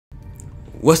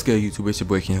What's good, YouTube? It's your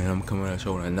boy King, and I'm coming at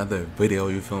you with another video,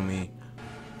 you feel me?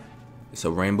 It's a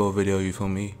rainbow video, you feel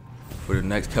me? For the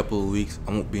next couple of weeks,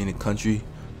 I won't be in the country,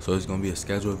 so it's gonna be a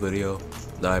scheduled video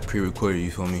that I pre-recorded,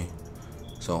 you feel me?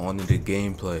 So on to the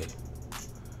gameplay.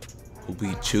 Who'll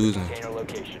be choosing?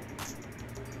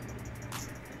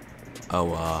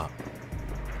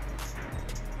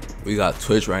 We got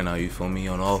Twitch right now, you feel me?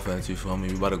 On offense, you feel me?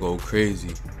 We about to go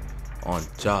crazy on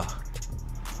Ja.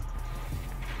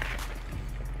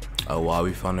 Oh wow,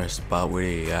 we found their spot where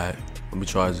they at. Let me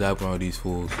try to zap one of these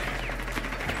fools.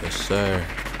 Yes sir.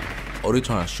 Oh, they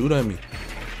trying to shoot at me.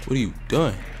 What are you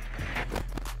doing?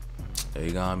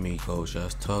 They got me, coach.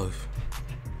 That's tough.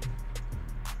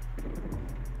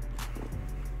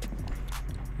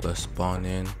 Let's spawn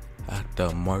in at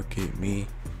the market. Me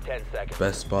 10 seconds.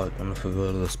 Best spot on the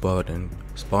favela spot and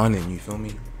spawn in, you feel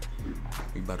me?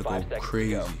 We about to go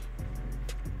crazy.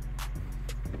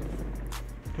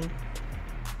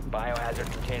 Biohazard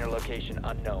container location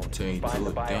unknown. Find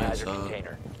the biohazard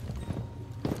container.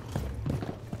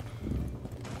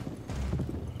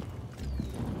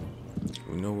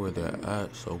 We know where they're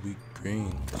at, so we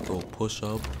green. Let's go push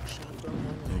up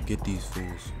and get these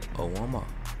fools. Oh,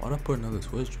 why'd I put another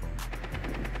switch on?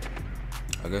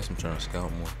 I guess I'm trying to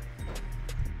scout more.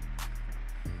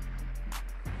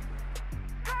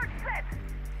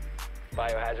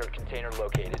 Biohazard container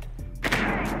located.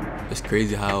 It's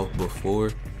crazy how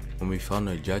before, when we found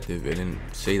the objective, it didn't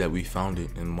say that we found it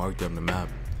and marked it on the map.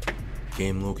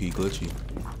 Game low-key glitchy.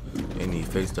 And he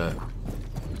fixed that.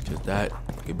 Cause that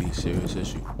could be a serious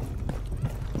issue.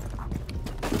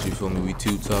 But you feel me? We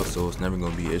too tough, so it's never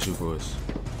gonna be an issue for us.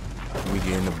 We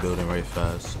get in the building right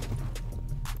fast.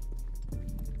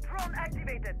 Drone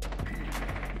activated.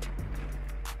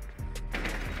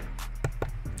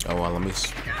 Oh wow, let me.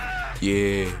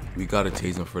 Yeah, we gotta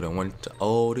tase him for the one.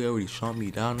 Oh, they already shot me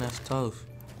down. That's tough.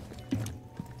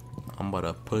 I'm about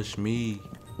to push me.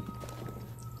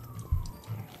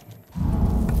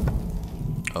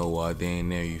 Oh wow, they ain't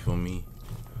there. You feel me?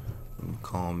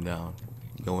 Calm down.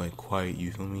 Go in quiet.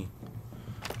 You feel me?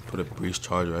 Put a breach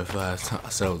charge right fast. I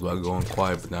said I was about to go in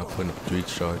quiet, but now putting a breach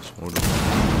charge.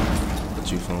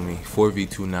 But you feel me?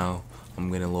 4v2 now. I'm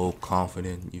getting a little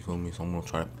confident. You feel me? So I'm gonna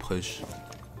try to push.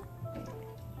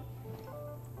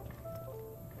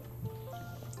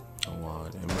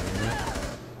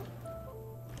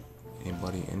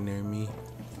 Anybody in there? Me?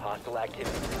 Hostile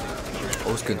activity.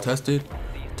 Oh, it's contested.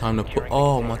 Time to put.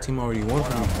 Oh, my team already won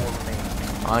for me.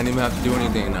 I didn't even have to do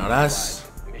anything. Now that's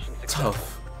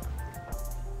tough.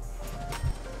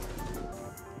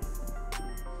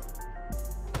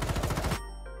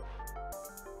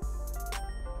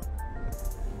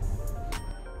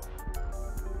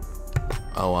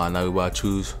 Oh, I know we about to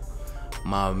choose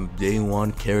my day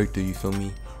one character. You feel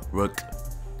me? Rook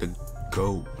the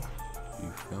GOAT.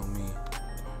 You feel me?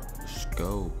 Let's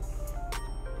go.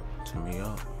 Turn me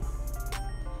up.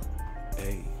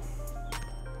 Hey.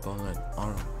 Falling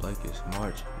arm like it's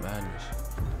March Madness.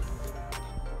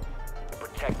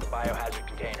 Protect the biohazard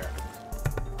container.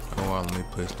 Oh wow, let me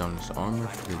place down this armor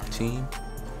for the team.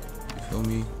 You feel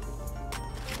me?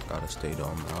 Gotta stay the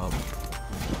armor up.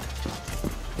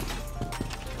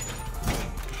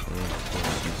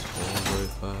 She's falling very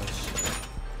fast.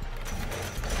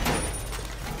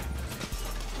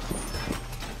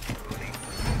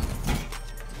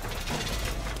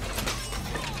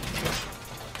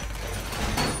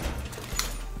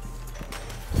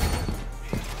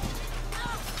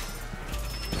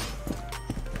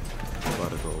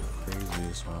 About to go crazy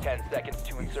this round. 10 seconds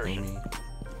to insertion.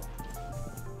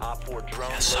 Op 4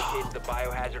 drone located the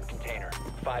biohazard container.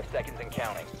 5 seconds and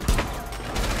counting.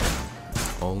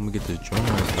 Oh, let me get the drone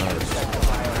right guys.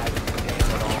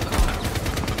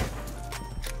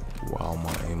 Wow,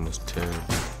 my aim was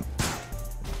terrible.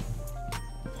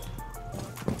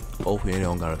 Hopefully they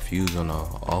don't got a fuse on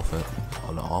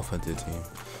the offensive team.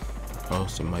 Or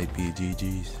else it might be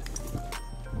GG's.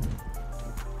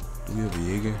 Do we have a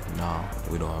Jaeger? Nah,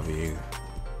 we don't have a Jaeger.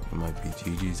 It might be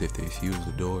GG's if they fuse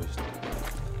the doors.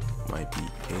 Might be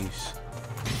case.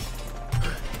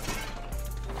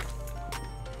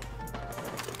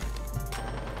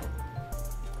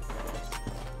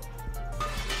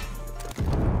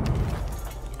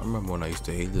 I remember when I used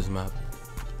to hate this map,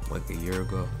 like a year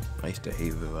ago. I used to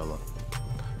hate Favela.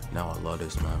 Now I love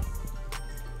this map.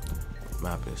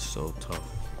 Map is so tough.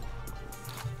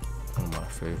 One of my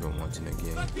favorite ones in the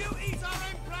game.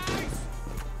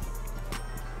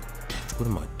 What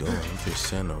am I doing? I'm just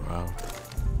sitting around.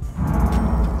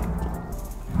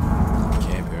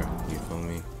 Camp here, you feel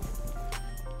me?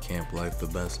 Camp life, the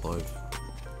best life.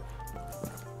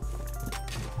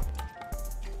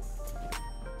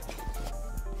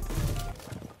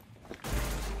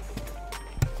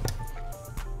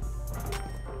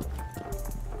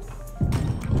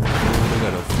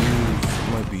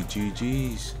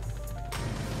 GG's.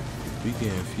 We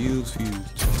getting fused.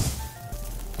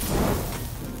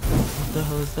 What the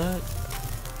hell is that?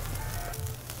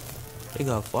 They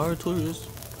got fire torches.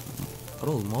 Are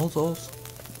those Molotovs?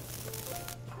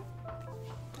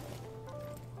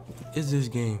 What is this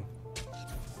game?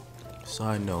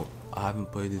 Side note, I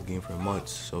haven't played this game for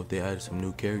months, so if they added some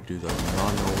new characters, I do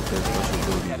not know what their special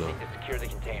abilities are. Secure the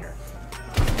container.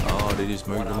 Oh, they just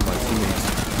murdered one of my teammates.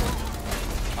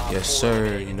 Yes,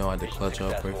 sir. You know I had to clutch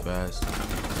up pretty fast.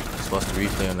 Supposed to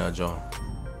replay on that jump.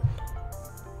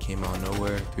 Came out of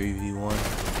nowhere, 3v1.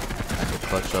 Had to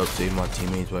clutch up, save my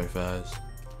teammates very fast.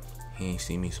 He ain't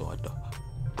see me, so I had to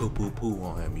poo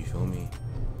on him, you feel me?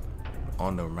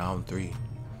 On the round 3.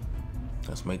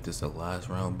 Let's make this the last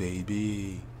round,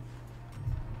 baby.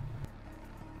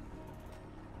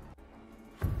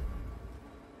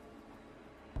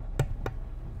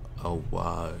 Oh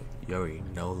wow, you already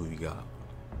know who we got.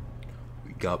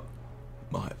 We got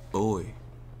my boy.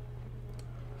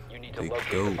 You need to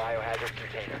locate the biohazard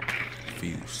container.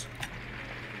 Fuse.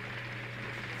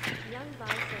 Young boss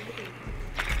on the beat.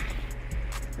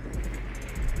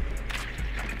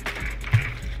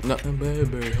 Nothing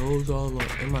but holes all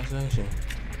up in my section.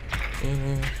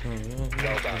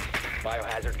 Well done.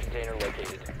 Biohazard container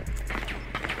located.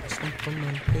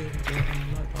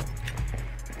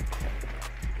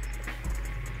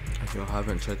 If y'all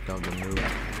haven't checked out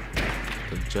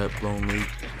the jet blown leak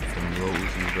from Low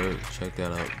Uzi Vert, check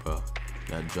that out, bro.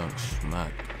 That junk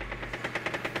smack.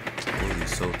 Holy,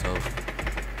 so tough.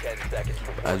 10 seconds.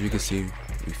 As you can see,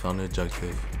 we found the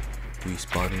objective. We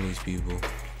spotting these people.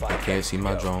 I can't see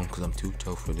my drone because I'm too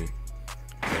tough with it.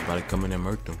 They're about to come in and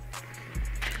murk them.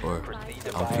 Or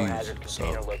I'm fused, so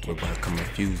we're about to come and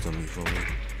fuse them, you feel me?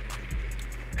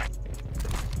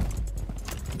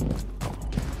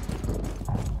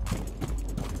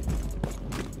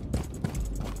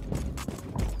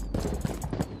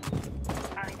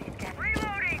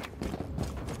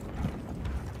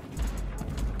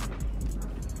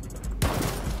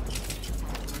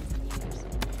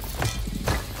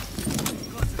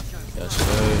 Yes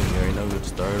sir, you already know we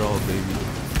started off, baby.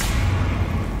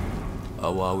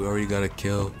 Oh wow, we already got a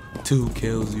kill. 2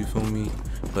 kills, you feel me?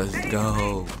 Let's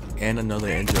go. And another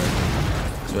injury.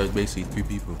 So that's basically 3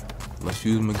 people. Let's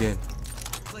fuse them again.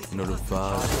 You know the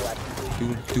 5.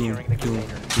 Doom.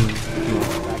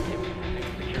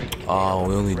 Oh,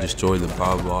 we only destroyed the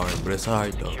barbed wire, but it's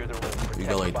alright though. We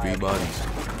got like 3 bodies.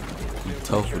 We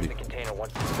tough with it.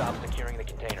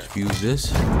 Fuse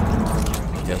this.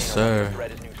 Yes sir.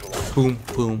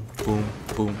 Boom.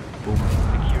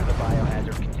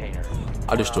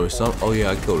 I destroyed some. Oh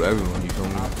yeah, I killed everyone, you feel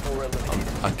me?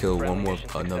 I killed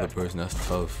another person, that's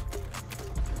tough.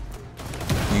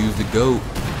 Use the GOAT.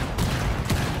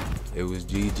 It was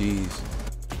GG's.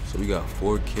 So we got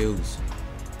 4 kills.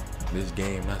 This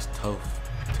game, that's tough.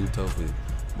 Too tough with it.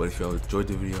 But if y'all enjoyed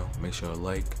the video, make sure to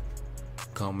like,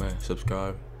 comment,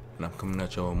 subscribe, and I'm coming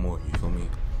at y'all with more, you feel me?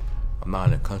 I'm not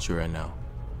in the country right now.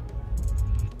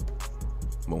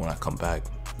 But when I come back,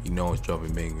 you know it's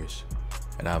dropping bangers.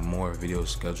 And I have more videos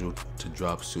scheduled to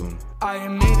drop soon. I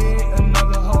admit it,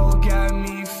 another hoe got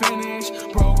me finished.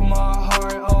 Broke my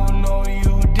heart, oh no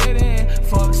you didn't.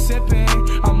 Fuck sipping,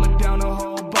 I'm a down a hoe.